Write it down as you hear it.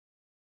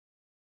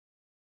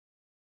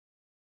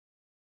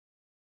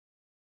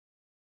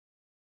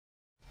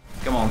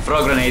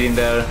throw a grenade in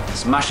there.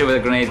 Smash it with a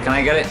grenade. Can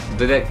I get it?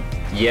 Did it?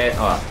 Yeah.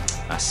 Oh,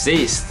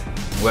 assist.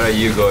 Where are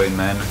you going,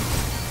 man?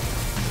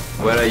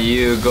 Where are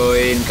you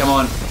going? Come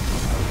on.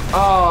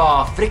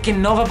 Oh, freaking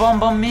Nova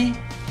Bomb on me.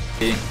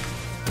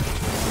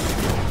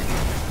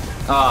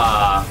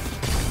 Ah.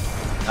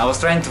 I was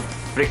trying to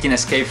freaking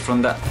escape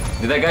from that.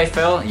 Did that guy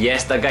fell?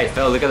 Yes, that guy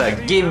fell. Look at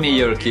that. Give me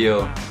your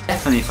kill.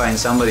 Definitely find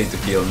somebody to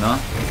kill, no?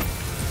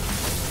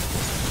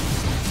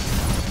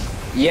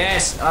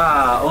 Yes!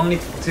 Ah, only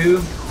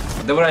 2.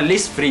 There were at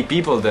least 3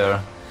 people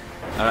there.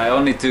 Alright,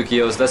 only 2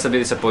 kills. That's a bit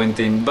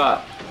disappointing,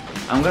 but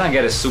I'm gonna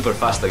get it super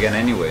fast again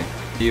anyway.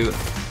 You.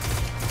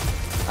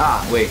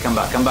 Ah, wait, come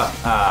back, come back.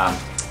 Ah,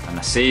 an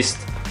assist.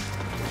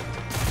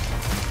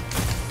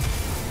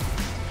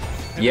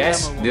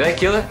 Yes, did I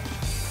kill it?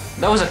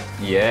 That was a...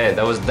 Yeah,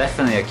 that was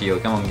definitely a kill.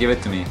 Come on, give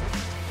it to me.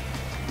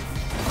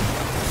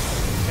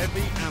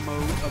 Heavy ammo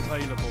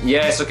available.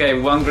 Yes, okay,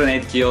 1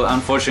 grenade kill.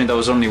 Unfortunately, that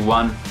was only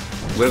 1.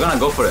 We're gonna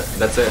go for it.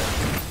 That's it.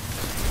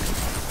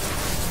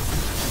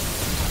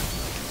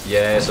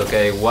 Yes,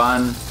 okay,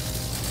 1.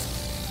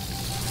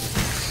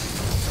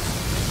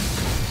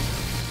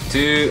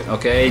 2,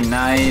 okay,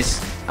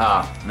 nice.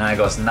 Ah, now I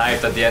got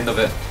sniped at the end of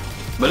it.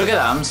 But look at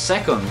that, I'm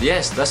second.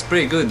 Yes, that's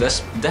pretty good.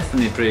 That's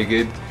definitely pretty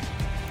good.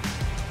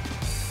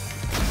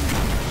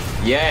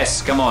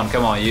 Yes, come on,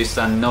 come on. You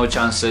stand no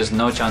chances,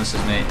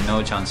 mate,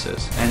 no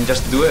chances. And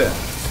just do it.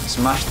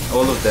 Smash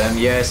all of them.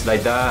 Yes,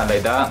 like that,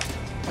 like that.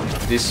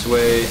 This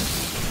way.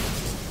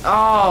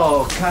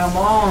 Oh, come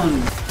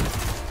on.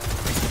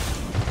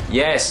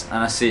 Yes,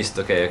 an assist.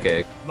 Okay,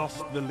 okay.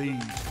 Lost the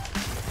lead.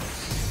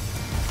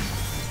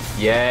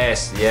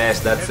 Yes, yes,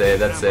 that's it,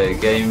 that's it.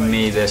 Give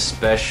me the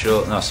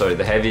special. No, sorry,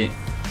 the heavy.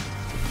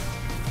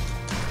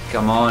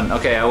 Come on.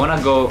 Okay, I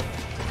wanna go.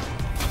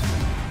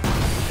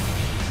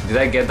 Did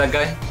I get that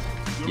guy?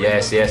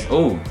 Yes, yes.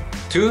 Oh,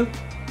 2?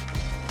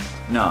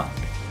 No.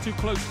 Too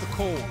close to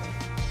call.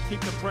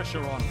 Keep the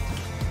pressure on.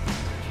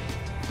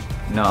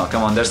 No,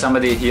 come on, there's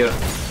somebody here.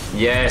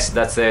 Yes,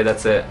 that's it,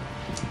 that's it.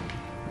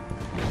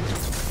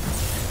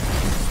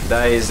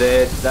 That is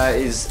it, that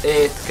is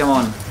it. Come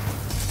on.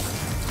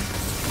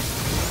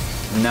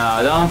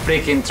 No, don't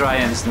freaking try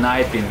and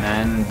snipe him,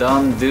 man.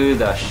 Don't do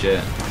that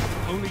shit.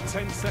 Only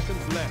 10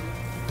 seconds left.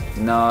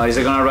 No, is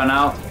it gonna run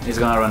out? He's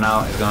gonna run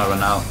out, he's gonna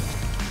run out.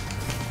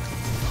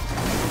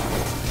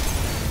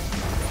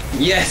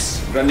 Yes!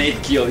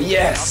 Grenade kill,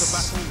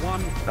 yes!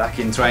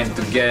 Fucking trying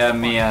to get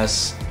me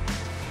as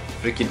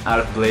freaking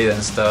arc blade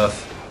and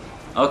stuff.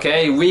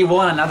 Okay, we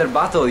won another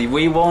battle,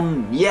 we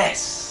won,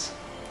 yes!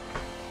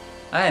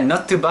 And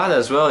not too bad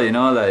as well, you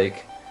know,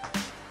 like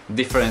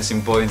difference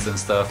in points and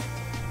stuff.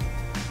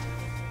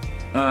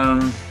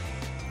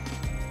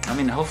 I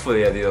mean,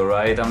 hopefully I did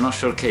alright. I'm not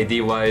sure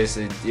KD wise,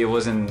 it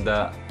wasn't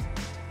that.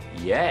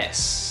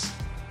 Yes!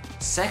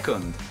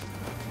 Second!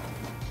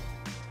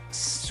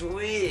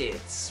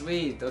 Sweet,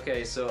 sweet.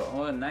 Okay, so,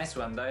 oh, nice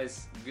one. That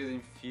is good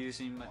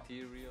infusing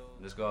material.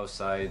 Let's go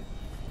outside.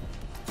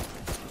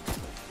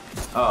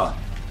 Oh,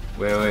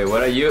 wait,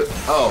 what are you?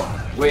 Oh,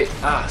 wait,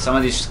 ah,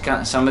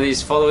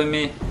 somebody's following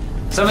me.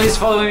 Somebody's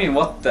following me,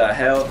 what the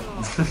hell?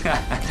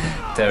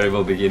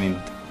 Terrible beginning.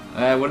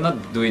 We're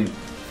not doing...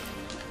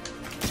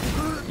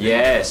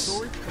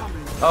 Yes.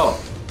 Oh.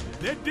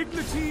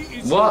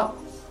 What?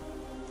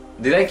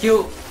 Did I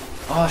kill?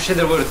 Oh shit,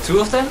 there were 2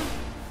 of them?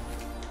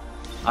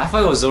 I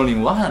thought it was only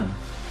 1.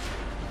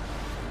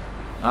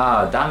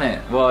 Ah, damn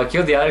it. Well, I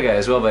killed the other guy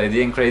as well, but it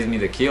didn't credit me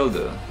the kill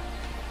though.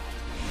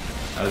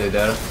 Are they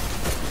there?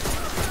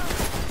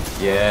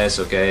 Yes,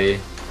 okay.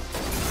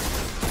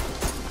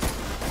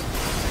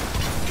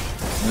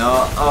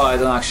 No, oh, I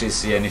don't actually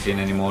see anything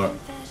anymore.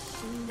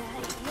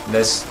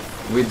 Let's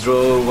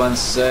withdraw 1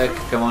 sec,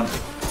 come on.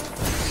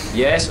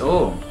 Yes,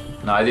 oh.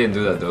 No, I didn't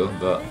do that though,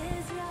 but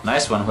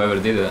nice one, whoever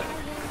did it.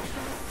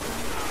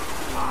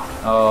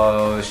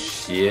 Oh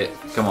shit,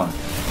 come on.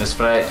 Let's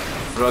throw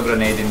a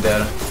grenade in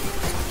there.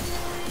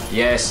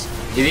 Yes,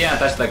 he didn't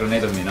attach the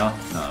grenade on me, no?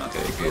 No,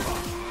 okay, good.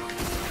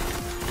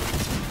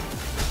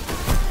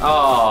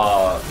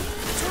 Oh.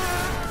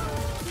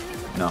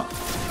 No.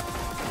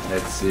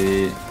 Let's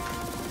see.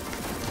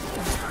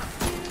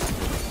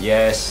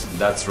 Yes,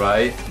 that's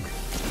right.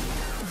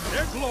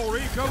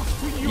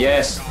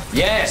 Yes,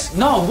 yes!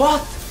 No,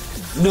 what?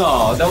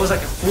 No, that was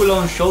like a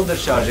full-on shoulder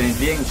charge and it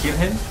didn't kill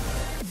him?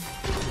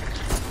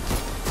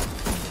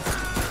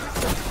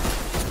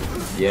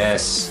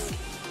 Yes.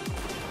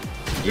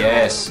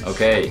 Yes,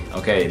 okay,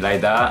 okay,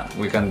 like that,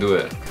 we can do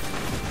it.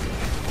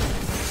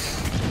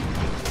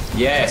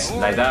 Yes,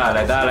 like that,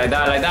 like that, like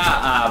that, like that!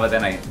 Ah, but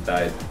then I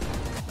died.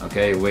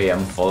 Okay, wait,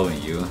 I'm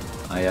following you.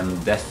 I am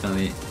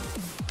definitely...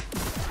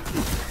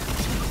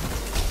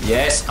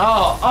 Yes!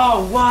 Oh!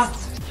 Oh, what?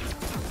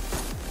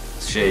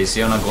 Shit, is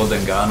he on a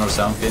golden gun or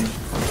something?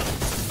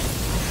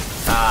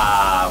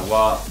 Ah,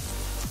 what?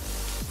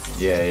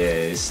 Yeah,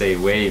 yeah, say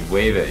wave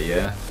it,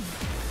 yeah?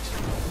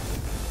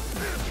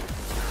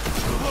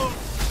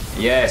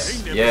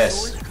 Yes,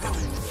 yes.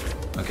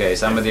 Okay,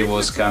 somebody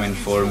was coming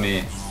for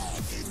me.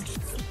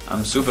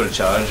 I'm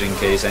supercharged in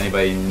case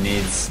anybody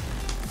needs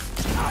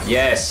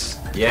Yes,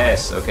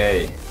 yes,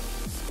 okay.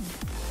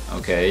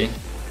 Okay.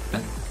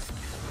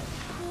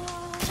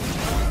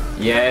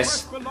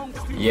 Yes,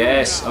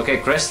 yes, okay,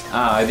 Crest.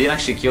 Ah, I didn't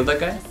actually kill that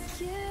guy?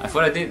 I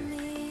thought I did.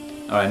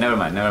 Alright, never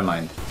mind, never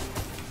mind.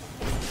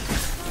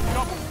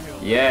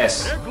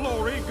 Yes,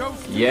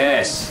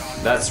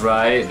 yes, that's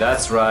right,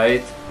 that's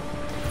right.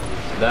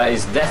 That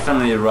is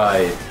definitely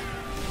right.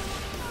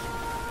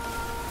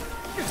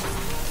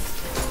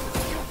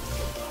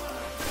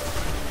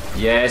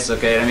 Yes,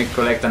 okay, let me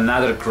collect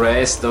another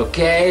crest.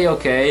 Okay,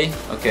 okay,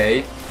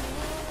 okay.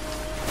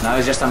 Now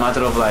it's just a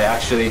matter of like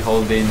actually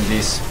holding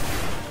this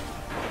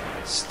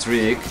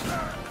streak.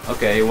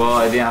 Okay, well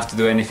I didn't have to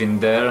do anything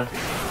there.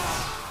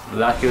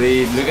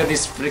 Luckily, look at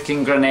these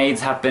freaking grenades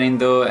happening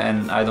though,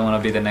 and I don't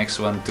want to be the next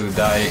one to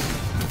die.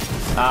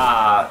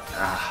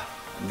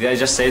 Did I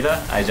just say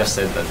that? I just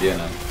said that, you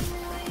know.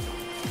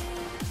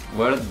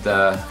 Where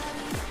the...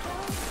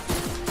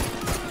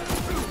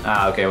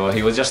 okay, well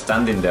he was just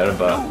standing there,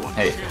 but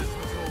hey,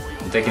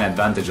 I'm taking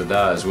advantage of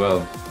that as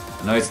well.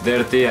 I know it's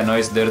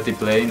dirty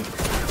playing.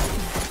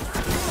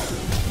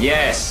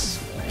 Yes!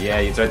 Yeah,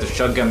 you tried to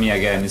shotgun me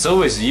again. It's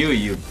always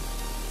you.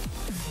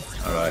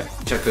 Alright,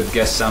 I could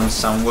guess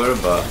somewhere,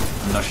 but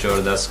I'm not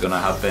sure that's gonna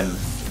happen.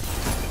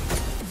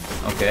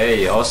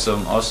 Okay,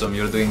 awesome, awesome,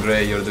 you're doing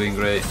great, you're doing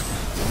great.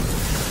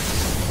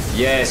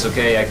 Yes,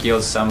 okay, I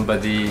killed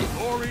somebody.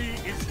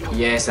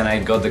 Yes, and I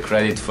got the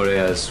credit for it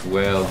as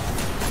well.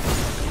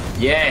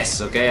 Yes,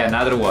 okay,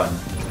 another one.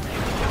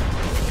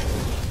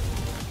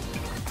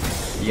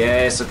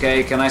 Yes,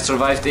 okay, can I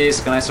survive this?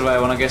 Can I survive?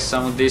 I wanna get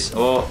some of this.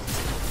 Oh.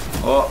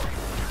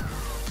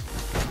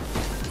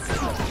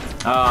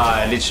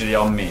 Literally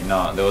on me.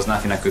 No, there was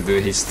nothing I could do.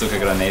 He stuck a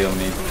grenade on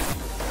me.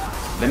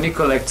 Let me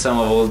collect some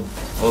of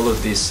all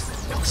of this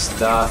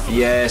stuff.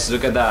 Yes,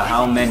 look at that.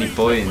 How many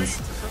points?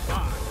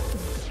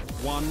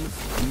 1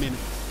 minute.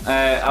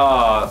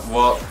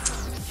 Well,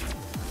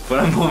 for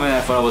a moment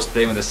I thought I was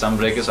playing with the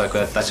Sunbreaker so I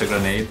could attach a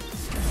grenade.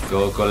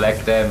 Go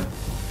collect them.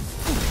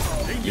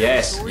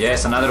 Yes,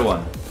 yes, another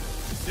one.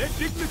 Their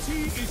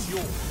dignity is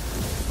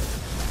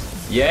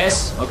yours.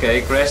 Yes,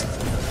 okay, crest.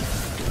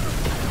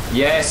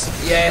 Yes,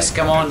 yes,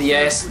 come on,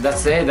 yes,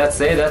 that's it, that's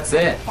it, that's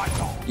it.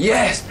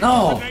 Yes,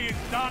 no!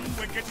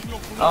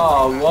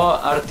 Oh,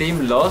 what? Our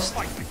team lost?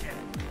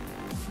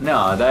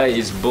 No, that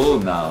is bull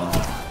now.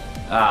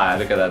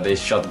 Look at that, they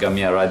shotgun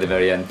me right at the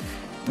very end.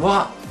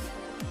 What?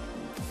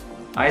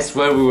 I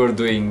swear we were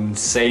doing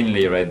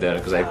insanely right there,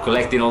 because I'm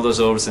collecting all those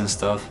orbs and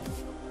stuff.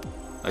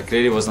 That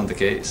clearly was not the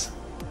case.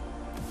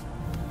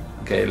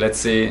 Okay, let's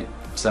see.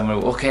 Somewhere.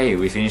 Okay,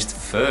 we finished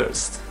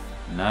first.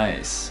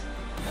 Nice.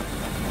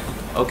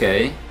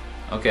 Okay,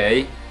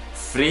 okay.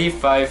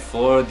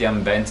 354 the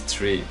unbent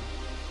tree.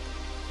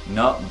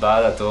 Not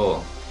bad at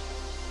all.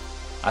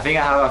 I think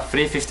I have a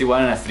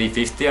 351 and a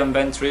 350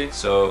 unbent tree,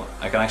 so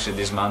I can actually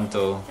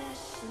dismantle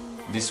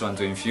this one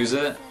to infuse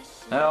it.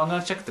 I'm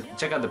gonna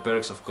check out the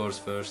perks, of course,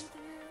 first.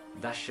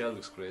 That shell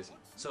looks crazy.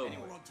 So,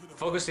 anyway,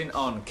 focusing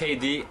on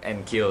KD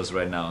and kills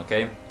right now,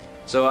 okay?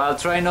 So I'll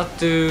try not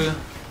to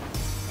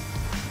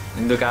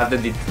look at the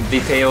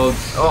detailed...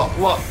 Oh,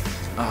 what?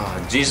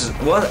 Oh, Jesus,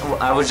 what?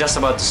 I was just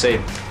about to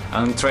say,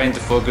 I'm trying to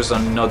focus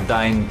on not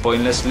dying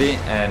pointlessly,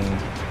 and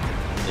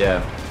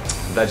yeah,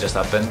 that just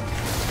happened.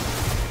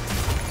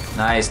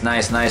 Nice,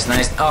 nice, nice,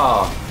 nice.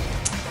 Oh,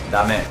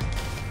 damn it.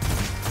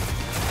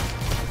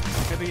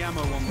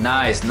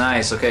 Nice,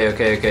 nice, okay,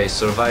 okay, okay,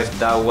 survived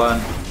that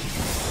one.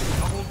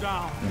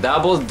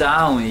 Double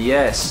down,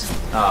 yes.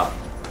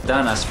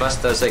 Done as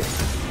fast as I...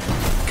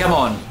 Come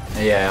on.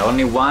 Yeah,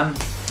 only one.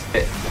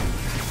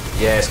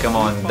 Yes, come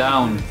on,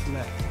 down.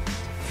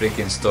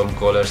 Freaking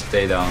Stormcaller,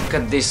 stay down. Look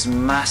at this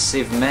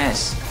massive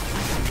mess.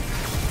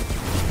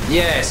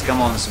 Yes, come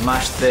on,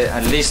 smash the...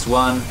 At least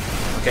one.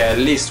 Okay, at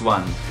least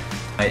one.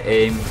 I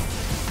aim.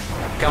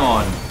 Come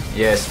on.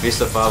 Yes,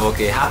 Fist of Havoc.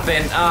 Okay,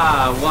 happened.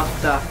 What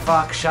the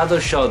fuck? Shadow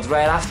Shot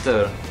right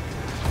after.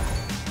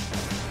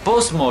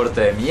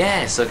 Post-mortem,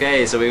 yes,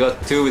 okay, so we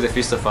got 2 with the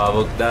Fist of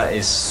Havoc. That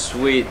is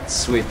sweet,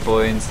 sweet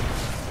points.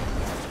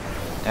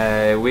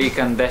 We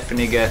can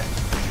definitely get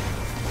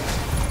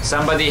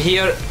somebody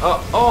here.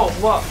 Oh,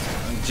 what?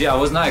 Gee, I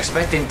was not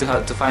expecting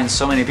to find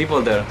so many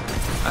people there.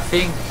 I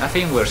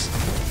think we're...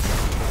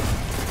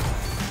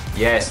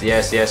 Yes,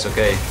 yes, yes,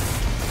 okay.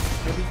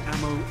 Heavy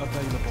ammo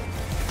available.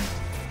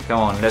 Come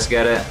on, let's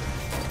get it.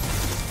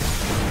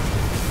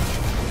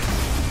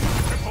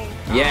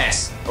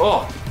 Yes!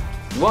 Oh!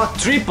 What?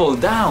 Triple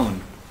down!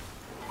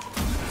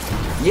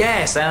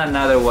 Yes, and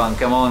another one.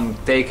 Come on,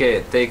 take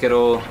it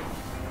all.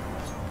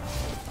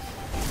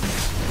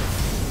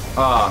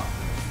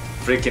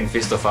 Freaking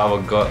Fist of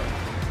Havoc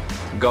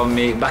got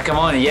me. But come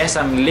on, yes,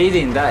 I'm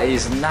leading. That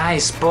is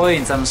nice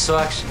points. I'm so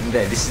actually...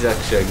 This is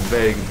actually a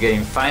very good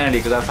game, finally,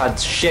 because I've had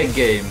shit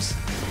games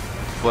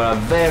for a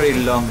very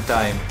long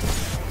time.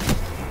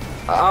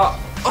 Oh,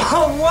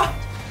 what?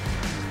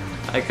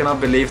 I cannot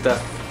believe that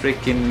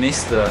freaking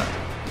missed that.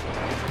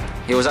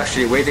 He was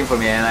actually waiting for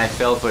me and I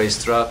fell for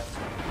his trap.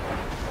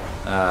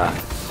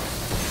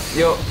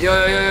 Yo.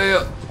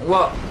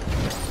 What?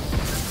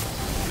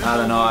 I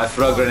don't know, I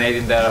threw a grenade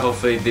in there,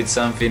 hopefully it did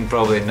something,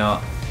 probably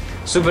not.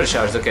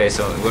 Supercharged, okay,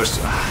 so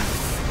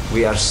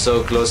we are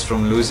so close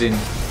from losing.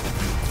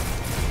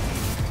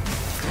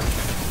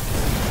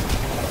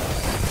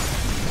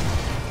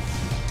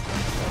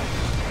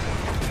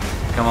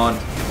 Come on.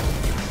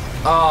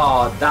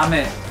 Oh, damn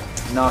it.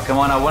 No, come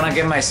on, I wanna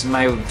get my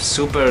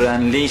super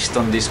unleashed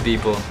on these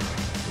people.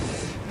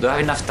 Do I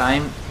have enough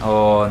time?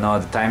 Oh no,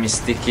 the time is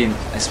ticking,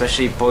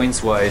 especially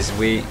points wise.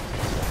 We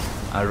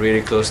are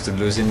really close to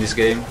losing this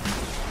game.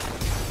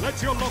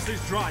 Let your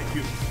losses drive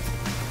you.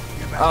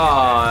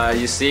 Oh,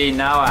 you see,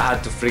 now I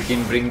had to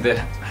freaking bring the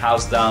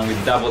house down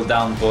with double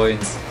down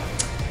points.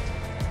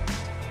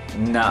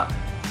 Nah.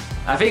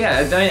 I think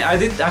I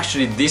did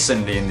actually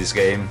decently in this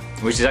game,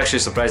 which is actually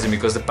surprising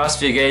because the past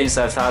few games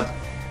I've had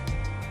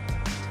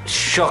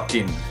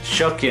shocking,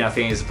 I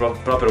think is the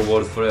proper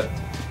word for it.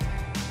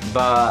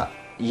 But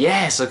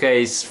yes,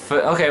 okay,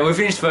 okay, we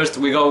finished first.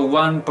 We got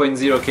 1.0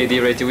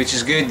 KD rating, which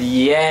is good.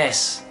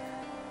 Yes,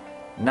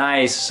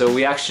 nice. So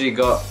we actually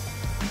got.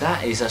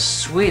 That is a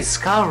sweet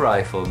scout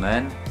rifle,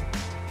 man.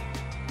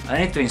 I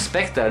need to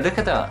inspect that. Look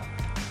at that.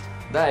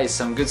 That is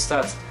some good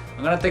stats.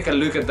 I'm gonna take a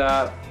look at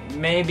that.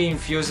 Maybe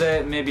infuse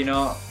it, maybe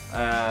not.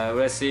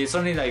 Let's see. It's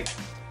only like,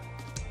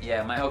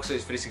 yeah, my OXO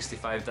is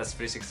 365. That's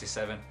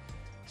 367.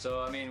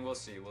 So I mean, we'll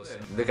see.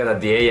 Look at that.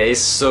 The AA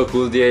is so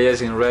cool. The AA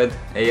is in red.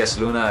 AS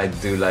Luna, I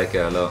do like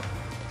it a lot.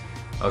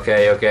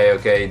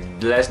 Okay.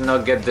 Let's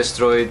not get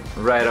destroyed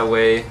right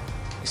away.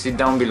 Is it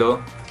down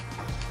below?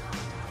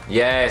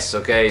 Yes,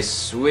 okay,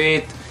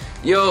 sweet.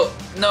 Yo,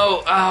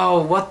 no,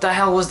 ow, what the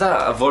hell was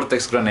that? A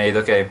vortex grenade,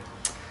 okay.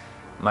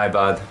 My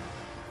bad.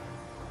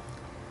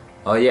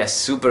 Oh yes,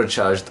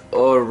 supercharged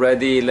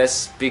already.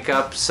 Let's pick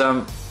up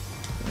some.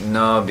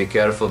 No, be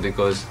careful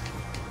because.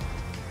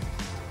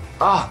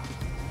 Ah!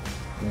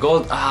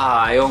 Gold.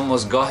 Ah, I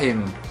almost got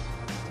him.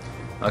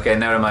 Okay,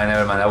 never mind.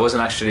 I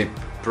wasn't actually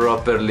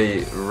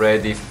properly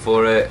ready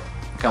for it.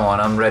 Come on,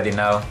 I'm ready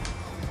now.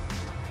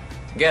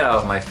 Get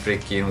out of my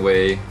freaking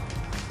way.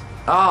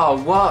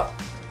 Oh, what?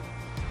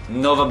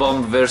 Nova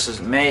Bomb versus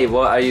May,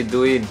 what are you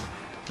doing?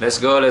 Let's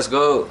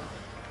go.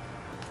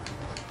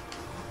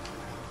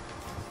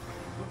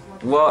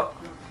 What?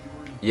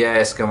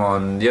 Yes, come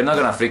on. You're not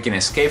gonna freaking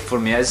escape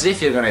from me. As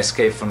if you're gonna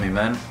escape from me,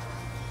 man.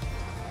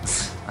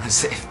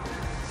 As if.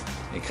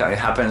 It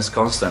happens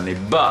constantly,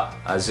 but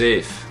as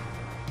if.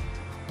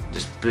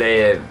 Just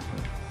play it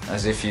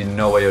as if you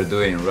know what you're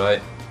doing,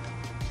 right?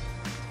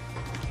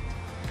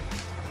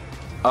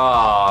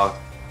 Oh,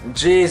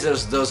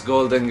 Jesus, those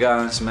golden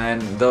guns, man.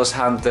 Those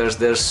hunters,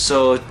 they're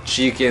so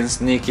cheeky and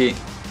sneaky.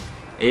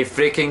 It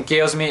freaking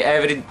kills me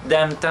every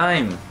damn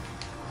time.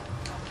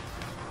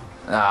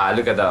 Ah,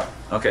 look at that.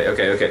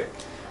 Okay.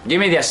 Give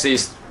me the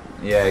assist.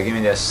 Yeah, give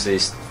me the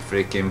assist.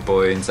 Freaking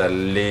points at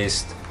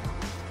least.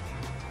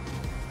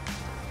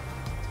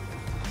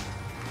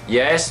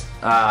 Yes,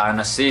 an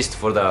assist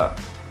for that.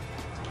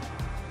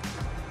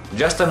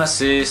 Just an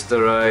assist,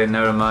 alright,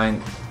 never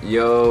mind.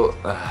 Yo,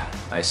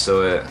 I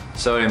saw it.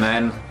 Sorry,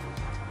 man.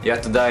 You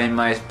had to die in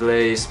my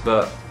place,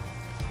 but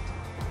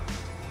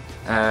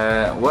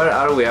where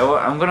are we?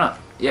 I'm gonna.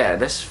 Yeah,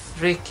 let's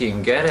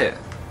freaking get it.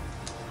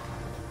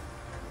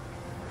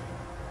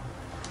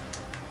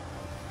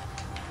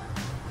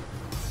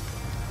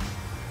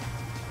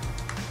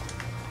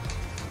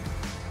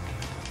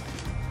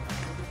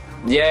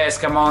 Yes,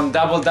 come on,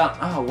 double down.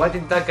 Oh, why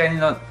did that guy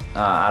not?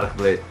 Arc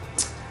blade.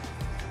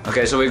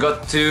 Okay, so we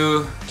got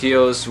 2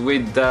 kills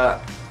with the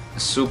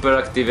super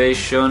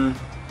activation.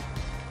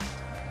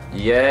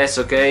 Yes,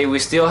 okay, we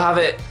still have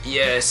it.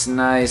 Yes,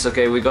 nice.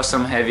 Okay, we got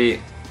some heavy.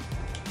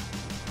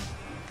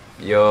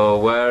 Yo,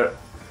 where?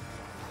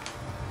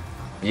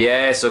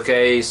 Yes,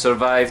 okay,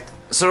 survived.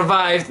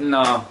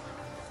 No,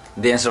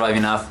 didn't survive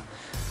enough.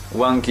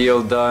 1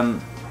 kill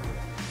done.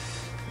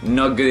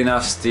 Not good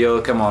enough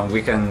still. Come on,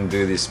 we can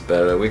do this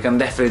better. We can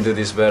definitely do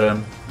this better.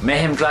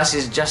 Mayhem class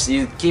is just,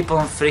 you keep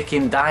on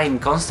freaking dying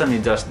constantly,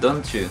 just,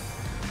 don't you?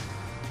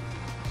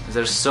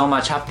 There's so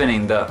much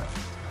happening. The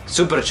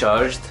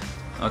supercharged.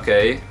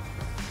 Okay.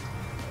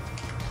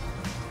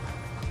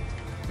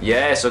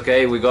 Yes,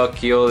 okay, we got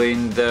killed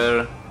in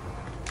there.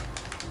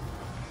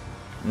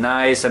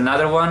 Nice,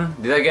 another one.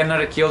 Did I get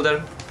another kill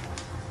there?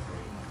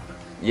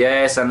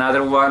 Yes,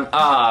 another one.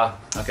 Ah,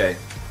 okay.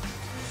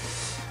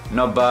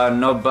 Not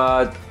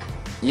bad.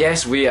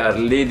 Yes, we are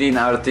leading.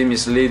 Our team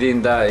is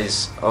leading. That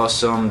is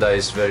awesome. That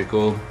is very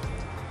cool.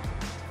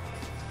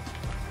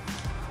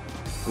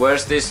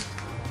 Where's this?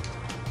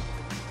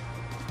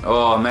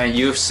 Oh man,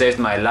 you've saved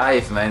my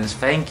life, man.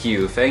 Thank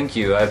you.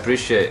 I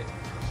appreciate it.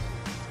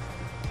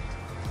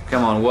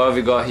 Come on, what have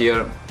we got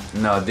here?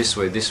 No, this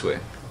way.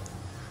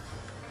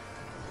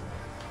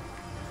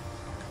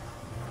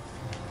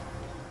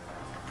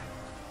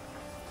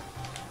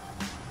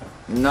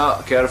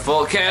 No,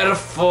 careful!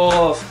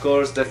 Of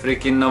course, the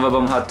freaking Nova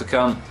Bomb had to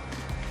come.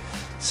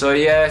 So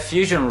yeah,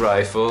 fusion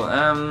rifle.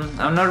 I'm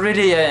not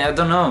really. I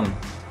don't know.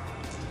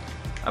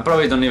 I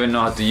probably don't even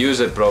know how to use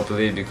it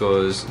properly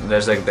because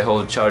there's like the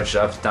whole charge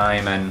up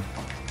time and.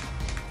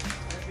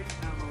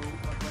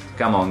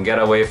 Come on, get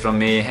away from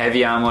me.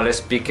 Heavy ammo,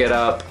 let's pick it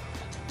up.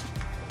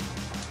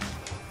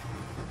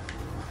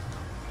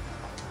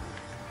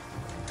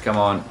 Come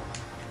on.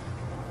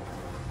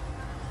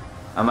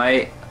 Am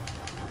I?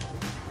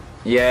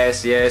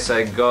 Yes, yes,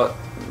 I got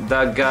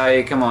that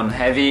guy. Come on,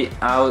 heavy,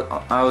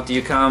 out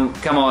you come.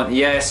 Come on,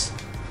 yes.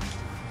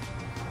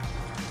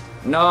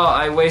 No,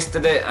 I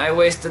wasted it,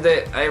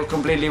 I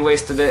completely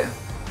wasted it.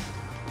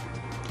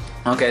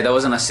 Okay, that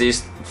was an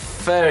assist.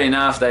 Fair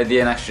enough that I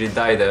didn't actually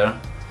die there.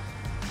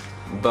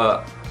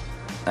 But,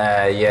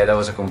 yeah, that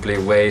was a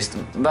complete waste.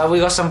 But we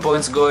got some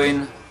points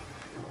going.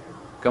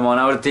 Come on,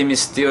 our team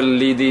is still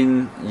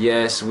leading.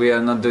 Yes, we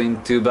are not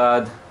doing too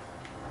bad.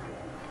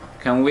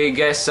 Can we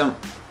get some...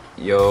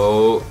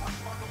 Yo.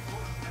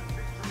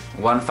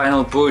 One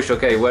final push.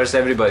 Okay, where's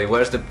everybody?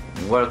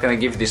 Where can I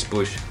give this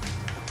push?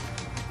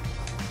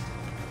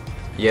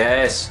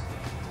 Yes.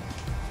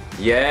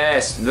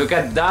 Yes, look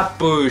at that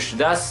push.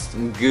 That's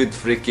good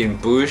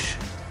freaking push.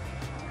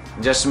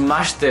 Just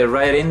smashed it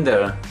right in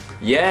there.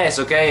 Yes,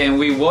 okay, and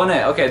we won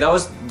it. Okay, that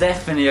was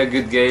definitely a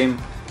good game.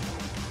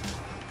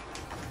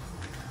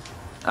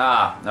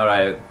 Ah,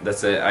 alright,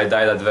 that's it. I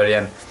died at the very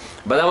end.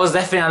 But that was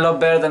definitely a lot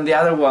better than the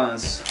other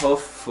ones.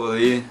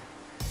 Hopefully.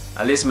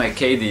 At least my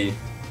KD.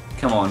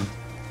 Come on.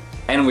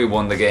 And we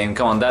won the game.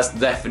 Come on, that's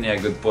definitely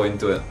a good point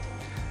to it.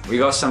 We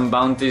got some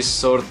bounties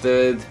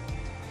sorted.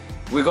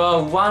 We got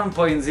a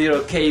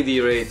 1.0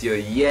 KD ratio.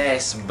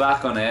 Yes,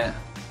 back on it.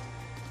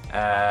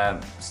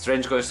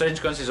 Strange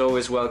coins is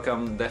always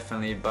welcome,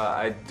 definitely, but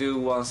I do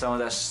want some of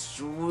that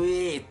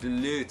sweet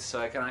loot so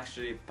I can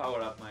actually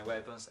power up my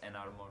weapons and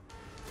armor.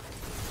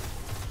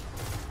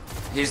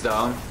 He's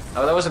down.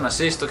 Oh, that was an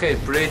assist. Okay,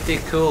 pretty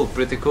cool,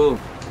 pretty cool.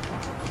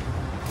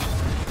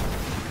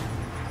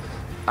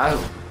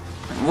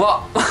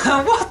 What?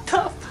 What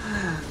the?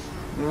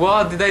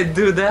 What did I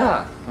do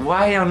there?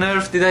 Why on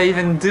earth did I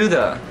even do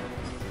that?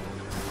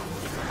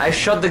 I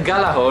shot the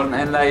Galahorn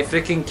and I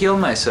freaking killed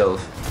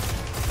myself.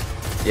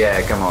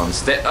 Yeah, come on,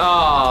 stay.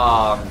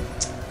 Oh,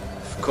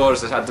 of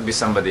course, it had to be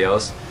somebody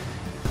else.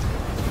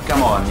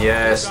 Come on,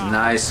 yes,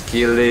 nice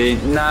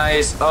killing,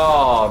 nice.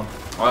 Oh,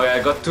 okay,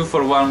 I got 2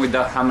 for 1 with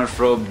that hammer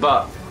throw,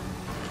 but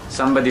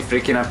somebody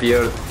freaking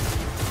appeared.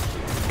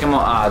 Come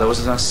on, that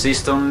was an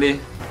assist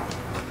only.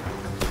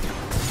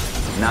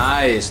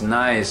 Nice,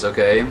 nice,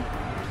 okay.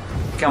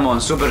 Come on,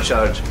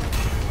 supercharge.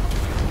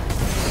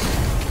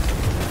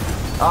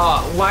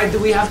 Oh, why do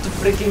we have to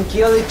freaking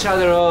kill each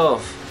other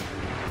off?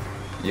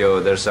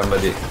 Yo, there's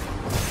somebody.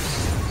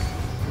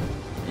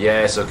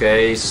 Yes,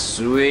 okay,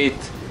 sweet.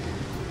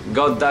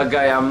 Got that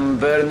guy, I'm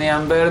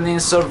burning,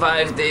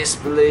 survive this,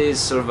 please,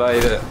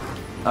 survive it.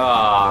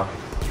 Ah,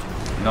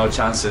 no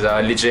chances,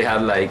 I literally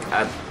had like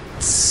a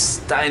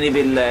tiny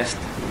bit left.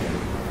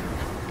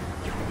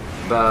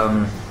 But,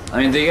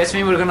 I mean, do you guys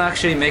think we're gonna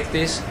actually make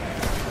this?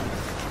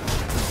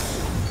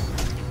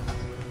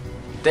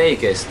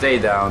 Take it, stay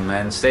down,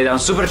 man, stay down,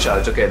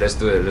 supercharge, okay, let's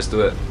do it, let's do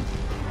it.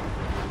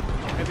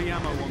 Heavy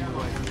ammo on the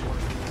way.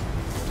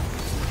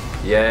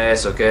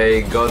 Yes,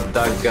 okay, got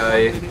that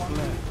guy.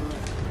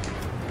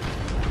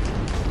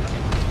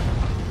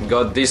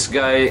 Got this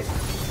guy.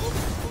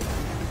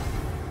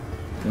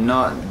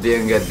 No,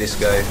 didn't get this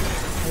guy.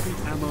 Heavy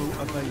ammo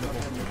available.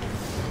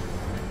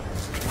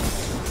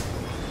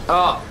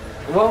 Oh,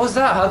 what was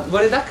that?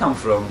 Where did that come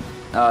from?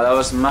 Oh,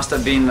 that must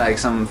have been like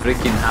some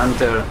freaking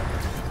hunter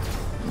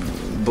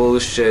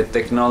bullshit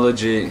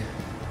technology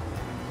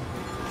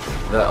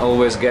that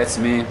always gets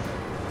me.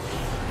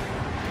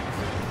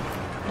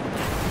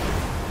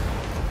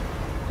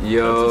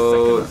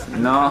 Yo,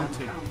 no,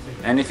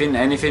 anything,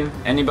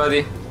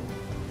 anybody?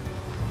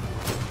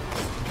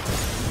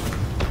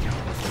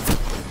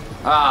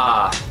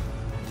 Ah,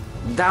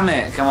 damn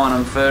it, come on,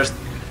 I'm first.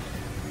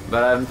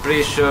 But I'm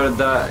pretty sure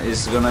that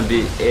is gonna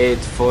be it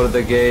for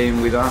the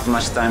game. We don't have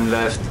much time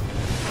left.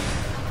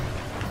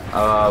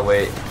 Oh,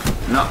 wait.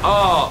 No,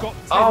 oh,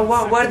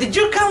 what, where did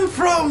you come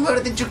from?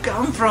 Where did you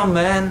come from,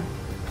 man?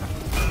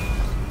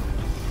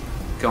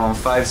 Come on,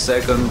 5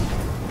 seconds.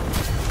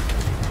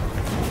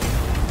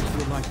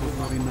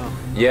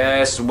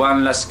 Yes,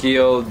 one last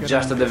kill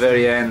just at the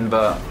very end,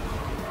 but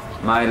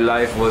my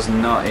life was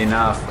not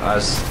enough,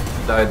 as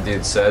that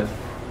dude said.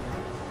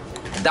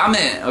 Damn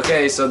it!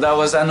 Okay, so that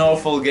was an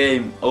awful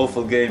game,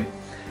 awful game.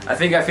 I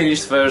think I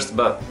finished first,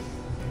 but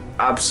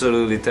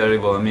absolutely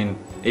terrible. I mean,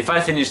 if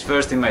I finished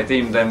first in my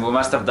team, then we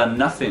must have done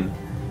nothing.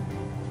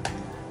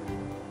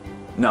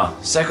 No,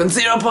 second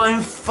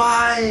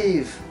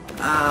 0.5!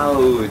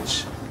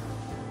 Ouch!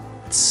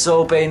 It's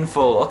so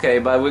painful. Okay,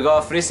 but we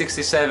got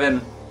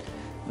 367.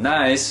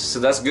 Nice, so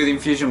that's good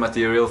infusion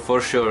material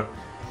for sure.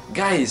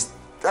 Guys,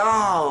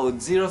 oh,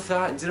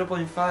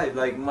 0.5,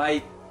 like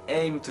my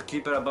aim to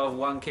keep it above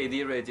 1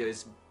 KD ratio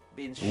is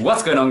been shot.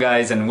 What's going on,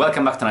 guys, and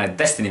welcome back to another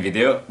Destiny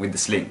video with the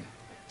Sling.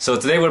 So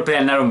today we're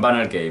playing an Iron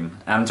Banner game.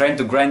 I'm trying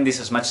to grind this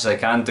as much as I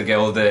can to get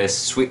all the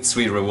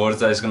sweet rewards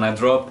that it's gonna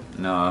drop.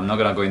 No, I'm not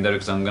gonna go in there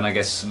because I'm gonna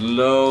get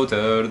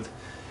slaughtered.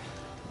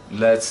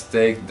 Let's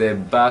take the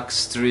back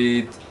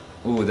street.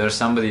 Ooh, there's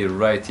somebody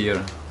right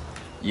here.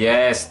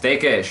 Yes,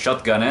 take it,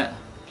 shotgun it.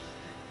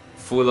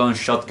 Full on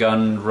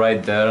shotgun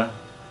right there.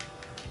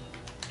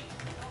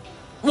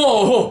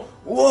 Whoa!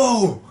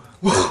 Whoa!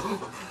 Whoa!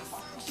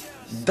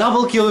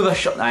 Double kill with a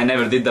shot. I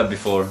never did that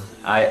before.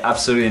 I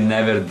absolutely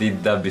never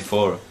did that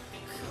before.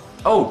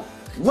 Oh!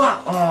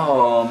 What?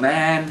 Oh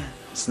man!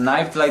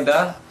 Sniped like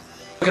that?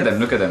 Look at them,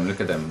 look at them,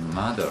 look at them.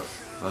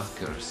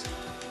 Motherfuckers.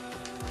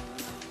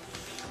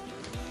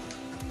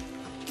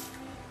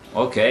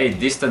 Okay,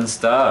 distant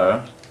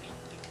star.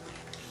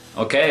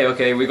 Okay,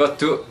 okay, we got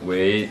two.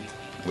 Wait,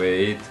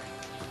 wait.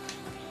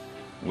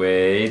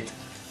 Wait.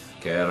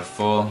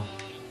 Careful.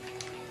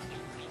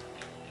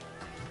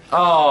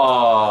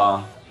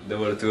 Oh! There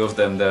were two of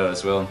them there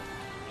as well.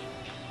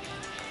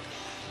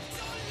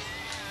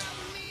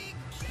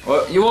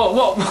 What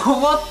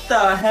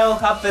the hell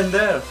happened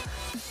there?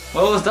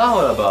 What was that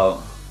all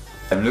about?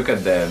 And look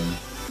at them.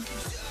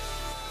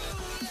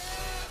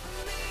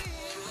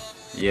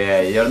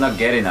 Yeah, you're not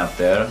getting up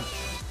there.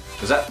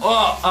 Was that?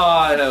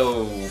 Oh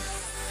no!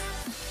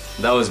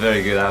 That was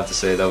very good, I have to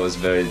say. That was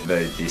very,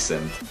 very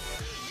decent.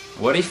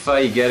 What if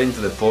I get into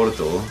the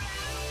portal,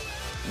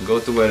 go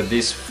to where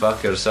these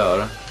fuckers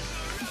are,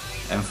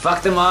 and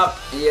fuck them up?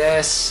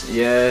 Yes,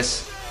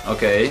 yes.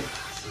 Okay.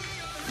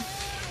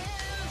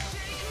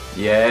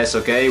 Yes,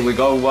 okay, we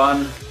got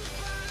one.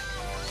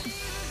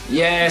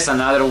 Yes,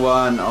 another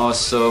one.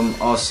 Awesome,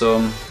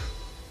 awesome.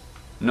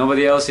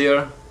 Nobody else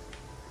here?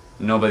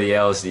 Nobody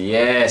else.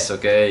 Yes,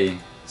 okay.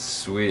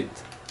 Sweet.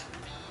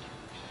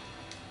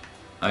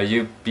 Are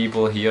you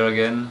people here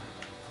again?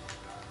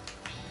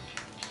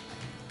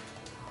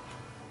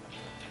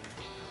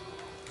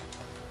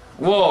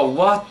 Whoa,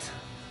 what?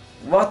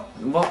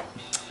 What?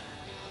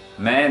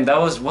 Man, that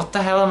was... What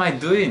the hell am I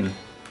doing?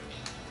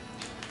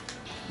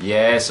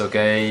 Yes,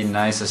 okay,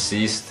 nice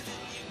assist.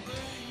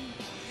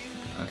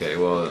 Okay,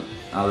 well,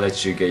 I'll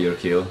let you get your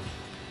kill.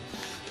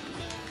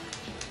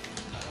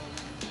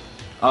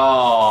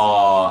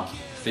 Oh,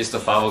 Fist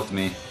of Havoc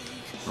me.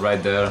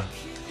 Right there.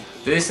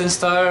 The Distant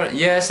Star,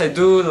 yes, I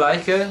do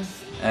like it.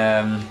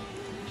 I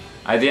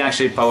didn't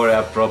actually power it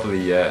up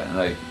properly yet,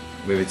 like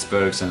with its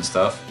perks and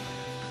stuff.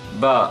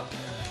 But...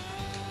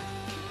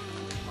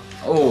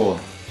 Oh,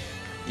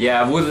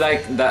 yeah, I would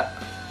like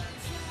that...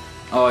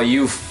 Oh,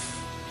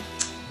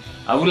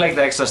 I would like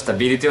the extra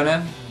stability on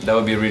it. That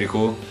would be really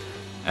cool.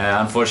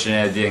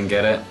 Unfortunately, I didn't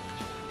get it.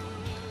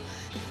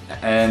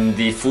 And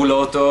the full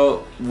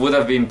auto would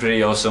have been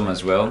pretty awesome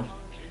as well.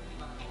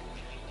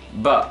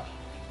 But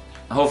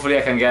hopefully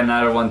I can get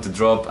another one to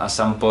drop at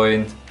some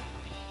point.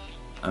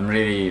 I'm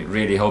really,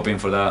 really hoping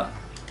for that.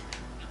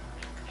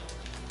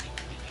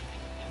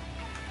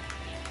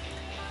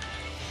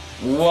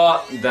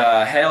 What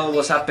the hell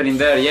was happening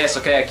there? Yes,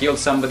 okay, I killed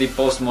somebody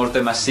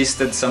post-mortem,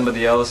 assisted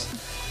somebody else.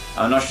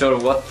 I'm not sure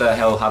what the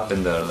hell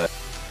happened there.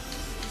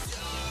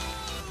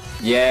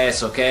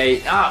 Yes,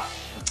 okay. Ah,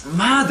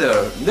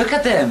 mother! Look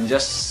at them,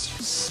 just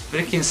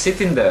freaking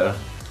sitting there.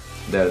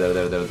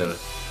 There.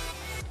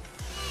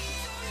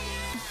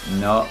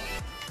 No.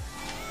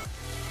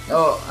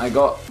 Oh, I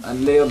got a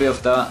little bit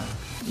of that.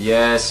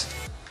 Yes.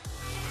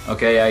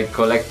 Okay, I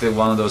collected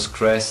one of those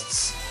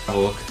crests.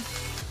 Look.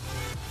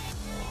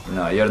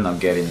 No, you're not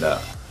getting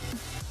that.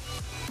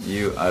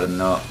 You are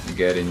not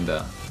getting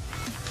that.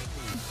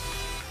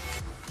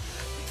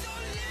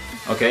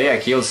 Okay, I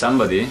killed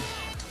somebody.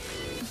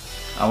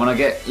 I wanna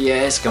get...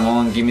 Yes, come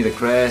on, give me the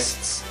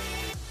crests.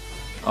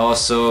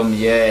 Awesome,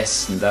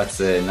 yes, that's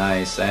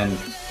nice. And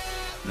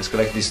let's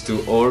collect these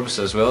two orbs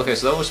as well. Okay,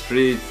 so that was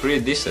pretty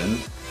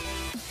decent.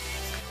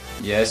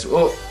 Yes,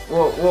 whoa,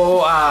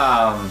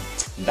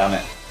 damn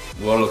it.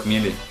 Warlock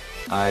melee.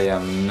 I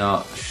am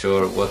not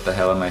sure what the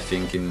hell am I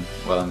thinking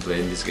while I'm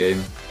playing this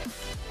game.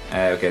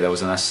 Okay, that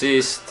was an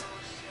assist.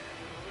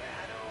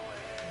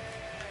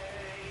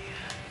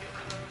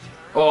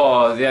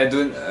 Oh, they are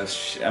doing...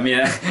 I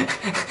mean,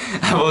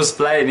 I was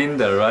playing in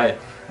there, right?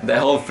 The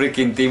whole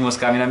freaking team was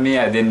coming at me.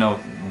 I didn't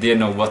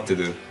know what to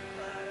do.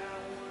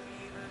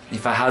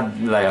 If I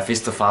had like a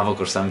Fist of Havoc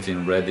or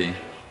something ready,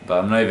 but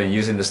I'm not even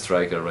using the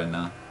striker right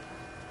now.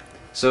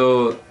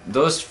 So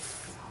those,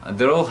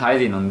 they're all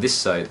hiding on this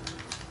side.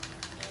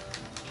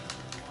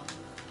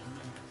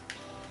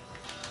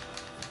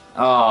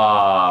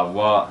 Ah,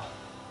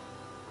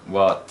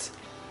 what?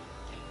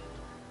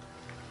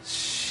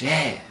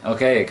 Shit.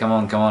 Okay, come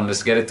on,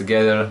 let's get it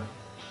together.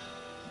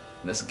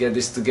 Let's get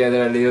this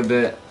together a little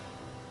bit.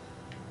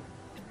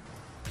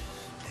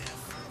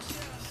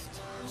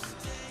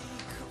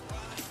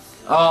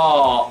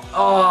 Oh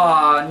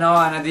no,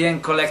 and I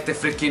didn't collect the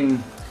freaking...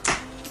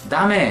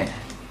 Damn it.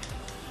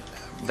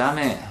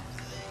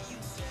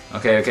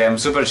 Okay, I'm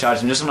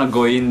supercharged. I'm just gonna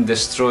go in,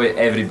 destroy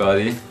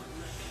everybody.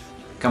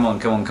 Come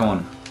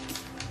on.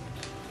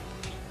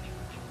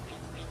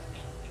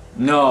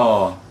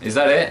 No, is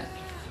that it?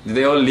 Did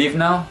they all leave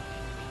now?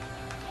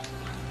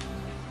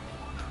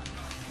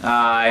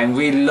 And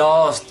we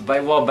lost by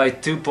what? By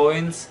 2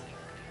 points?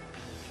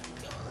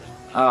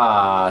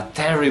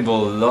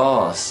 Terrible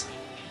loss.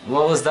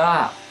 What was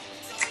that?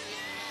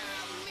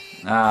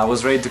 I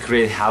was ready to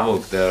create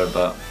havoc there,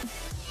 but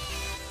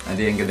I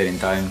didn't get there in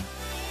time.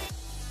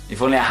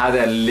 If only I had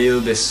it a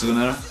little bit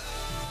sooner.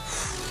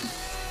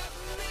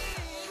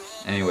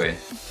 Anyway.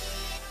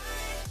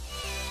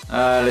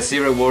 Let's see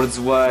rewards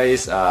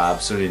wise.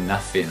 Absolutely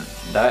nothing.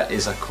 That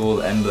is a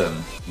cool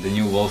emblem. The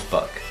new wolf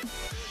pack.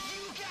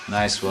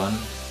 Nice one.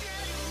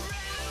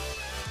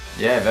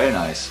 Yeah, very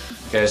nice.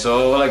 Okay,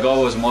 so all I got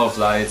was more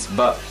flights,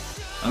 but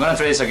I'm gonna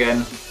try this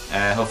again.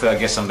 Hopefully I'll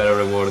get some better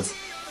rewards.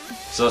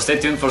 So stay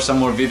tuned for some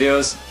more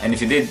videos, and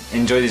if you did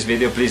enjoy this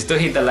video, please do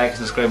hit the like and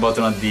subscribe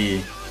button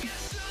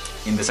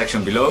in the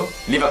section below.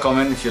 Leave a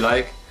comment if you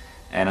like,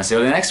 and I'll see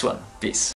you in the next one. Peace.